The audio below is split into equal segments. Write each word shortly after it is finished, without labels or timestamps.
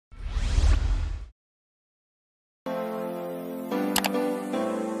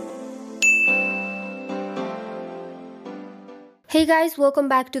Hey guys, welcome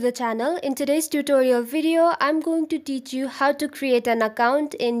back to the channel. In today's tutorial video, I'm going to teach you how to create an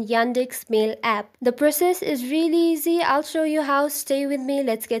account in Yandex Mail app. The process is really easy. I'll show you how. Stay with me.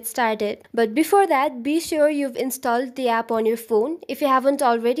 Let's get started. But before that, be sure you've installed the app on your phone. If you haven't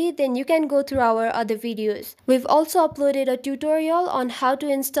already, then you can go through our other videos. We've also uploaded a tutorial on how to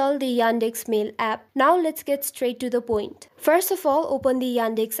install the Yandex Mail app. Now let's get straight to the point. First of all, open the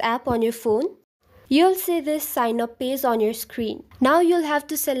Yandex app on your phone. You'll see this sign up page on your screen. Now you'll have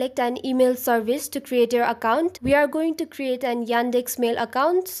to select an email service to create your account. We are going to create an Yandex Mail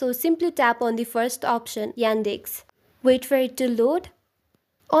account, so simply tap on the first option, Yandex. Wait for it to load.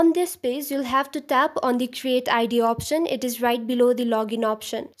 On this page, you'll have to tap on the Create ID option. It is right below the login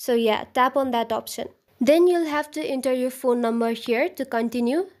option. So yeah, tap on that option. Then you'll have to enter your phone number here to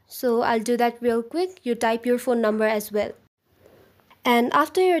continue. So I'll do that real quick. You type your phone number as well. And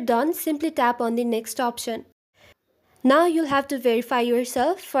after you're done, simply tap on the next option. Now you'll have to verify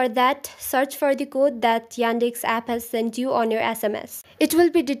yourself. For that, search for the code that Yandex app has sent you on your SMS. It will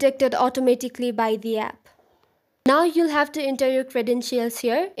be detected automatically by the app. Now you'll have to enter your credentials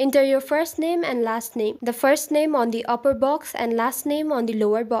here. Enter your first name and last name. The first name on the upper box and last name on the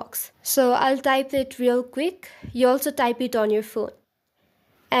lower box. So I'll type it real quick. You also type it on your phone.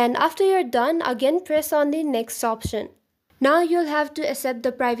 And after you're done, again press on the next option. Now you'll have to accept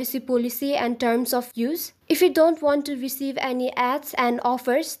the privacy policy and terms of use. If you don't want to receive any ads and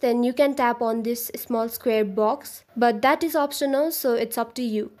offers, then you can tap on this small square box. But that is optional, so it's up to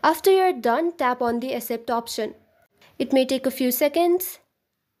you. After you're done, tap on the accept option. It may take a few seconds.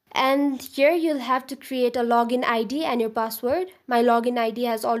 And here you'll have to create a login ID and your password. My login ID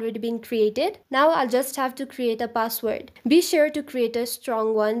has already been created. Now I'll just have to create a password. Be sure to create a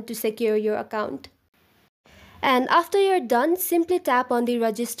strong one to secure your account. And after you're done, simply tap on the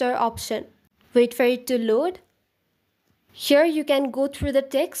register option. Wait for it to load. Here you can go through the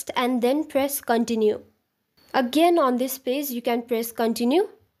text and then press continue. Again on this page you can press continue.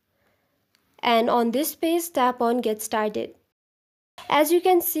 And on this page tap on get started. As you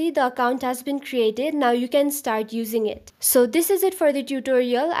can see, the account has been created. Now you can start using it. So this is it for the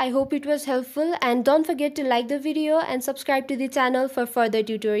tutorial. I hope it was helpful, and don't forget to like the video and subscribe to the channel for further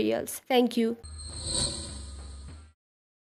tutorials. Thank you.